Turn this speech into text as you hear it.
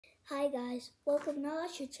Hi guys, welcome to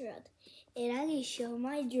Ashwith, and I'm going to show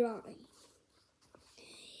my drawing.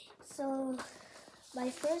 So, my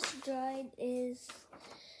first drawing is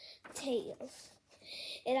tails,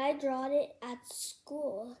 and I drawed it at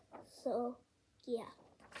school, so yeah.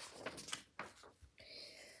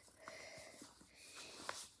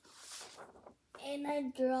 And I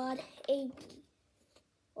drawed a bee.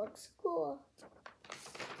 Looks cool.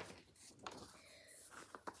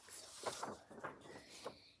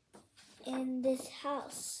 In this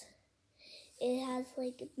house, it has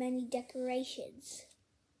like many decorations.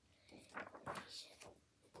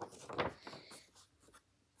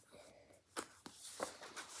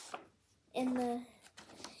 In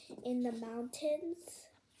the mountains,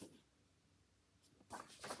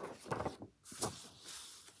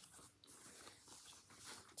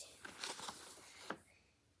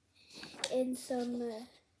 in some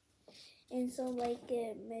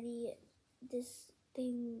many this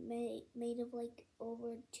thing made of like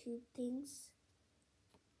over two things.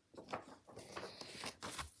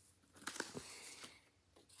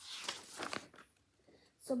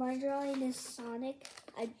 So my drawing is Sonic.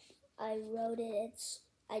 I wrote it.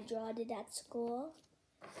 I drawed it at school.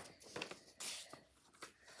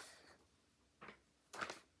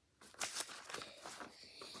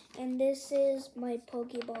 And this is my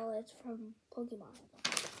Pokeball. It's from Pokemon.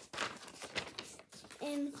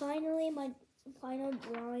 And finally, my final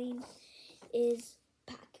drawing is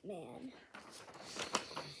Pac-Man.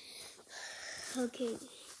 Okay,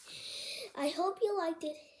 I hope you liked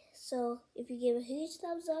it. So if you give a huge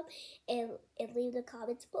thumbs up and leave the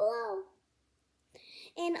comments below.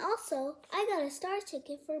 And also, I got a star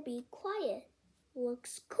ticket for Be Quiet.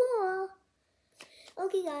 Looks cool.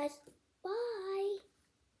 Okay guys, bye.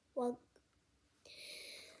 Well,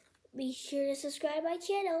 be sure to subscribe my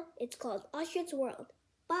channel. It's called Ashwith's World.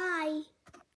 Bye.